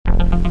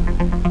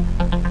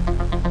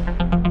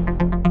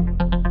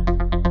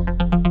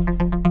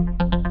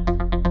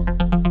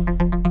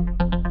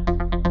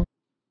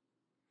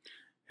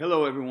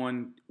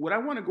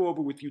want to go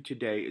over with you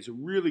today is a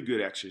really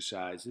good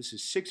exercise. This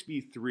is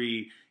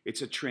 6v3.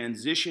 It's a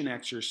transition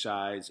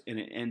exercise, and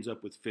it ends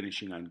up with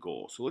finishing on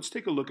goal. So let's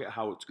take a look at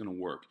how it's going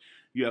to work.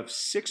 You have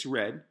 6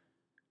 red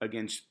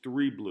against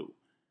 3 blue.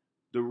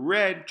 The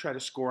red try to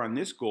score on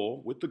this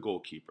goal with the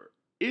goalkeeper.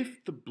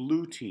 If the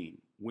blue team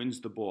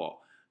wins the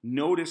ball,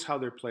 notice how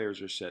their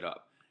players are set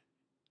up.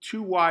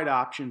 2 wide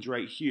options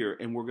right here,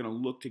 and we're going to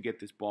look to get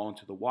this ball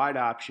into the wide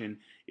option.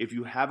 If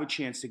you have a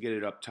chance to get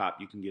it up top,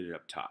 you can get it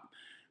up top.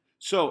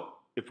 So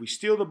if we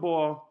steal the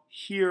ball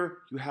here,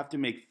 you have to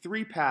make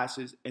 3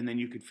 passes, and then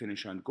you could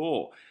finish on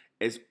goal.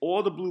 As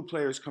all the blue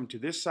players come to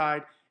this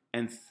side,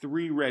 and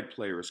 3 red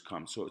players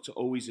come. So it's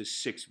always a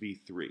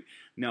 6v3.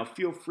 Now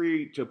feel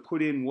free to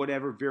put in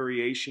whatever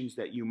variations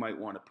that you might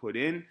want to put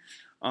in.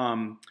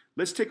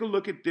 Let's take a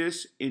look at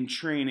this in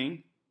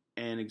training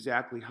and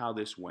exactly how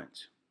this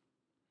went.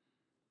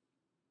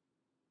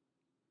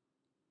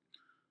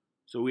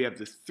 So we have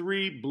the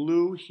 3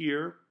 blue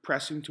here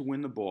pressing to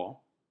win the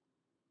ball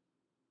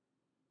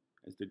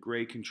as the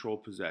gray control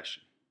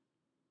possession.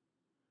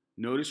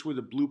 Notice where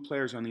the blue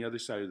players on the other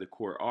side of the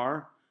court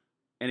are,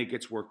 and it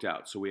gets worked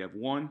out. So we have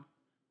 1,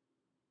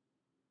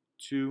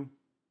 2,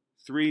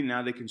 3.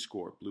 Now they can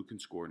score. Blue can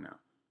score now.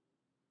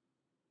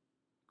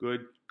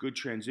 Good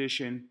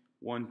transition.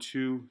 1,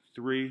 2,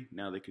 3.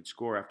 Now they could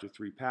score after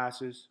 3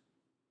 passes.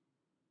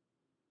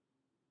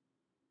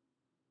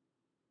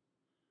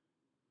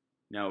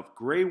 Now if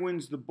gray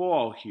wins the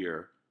ball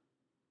here,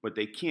 but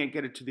they can't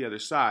get it to the other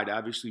side,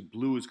 obviously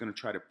blue is going to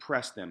try to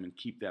press them and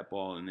keep that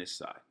ball on this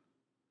side.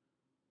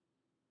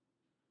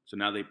 So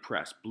now they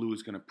press. Blue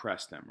is going to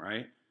press them,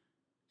 right?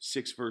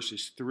 6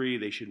 versus 3.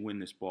 They should win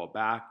this ball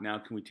back. Now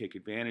can we take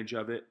advantage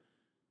of it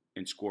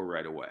and score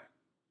right away?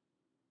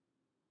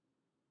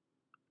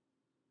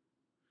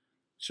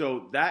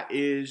 So that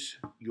is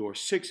your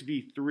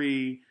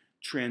 6v3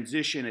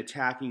 transition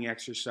attacking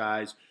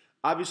exercise.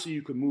 Obviously,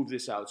 you can move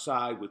this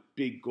outside with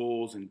big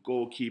goals and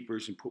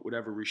goalkeepers and put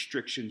whatever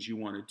restrictions you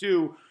want to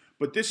do.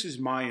 But this is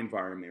my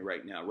environment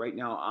right now. Right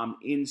now, I'm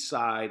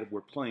inside.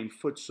 We're playing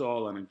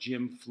futsal on a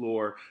gym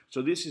floor.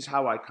 So this is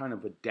how I kind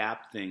of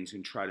adapt things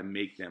and try to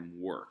make them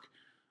work.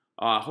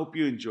 I hope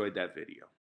you enjoyed that video.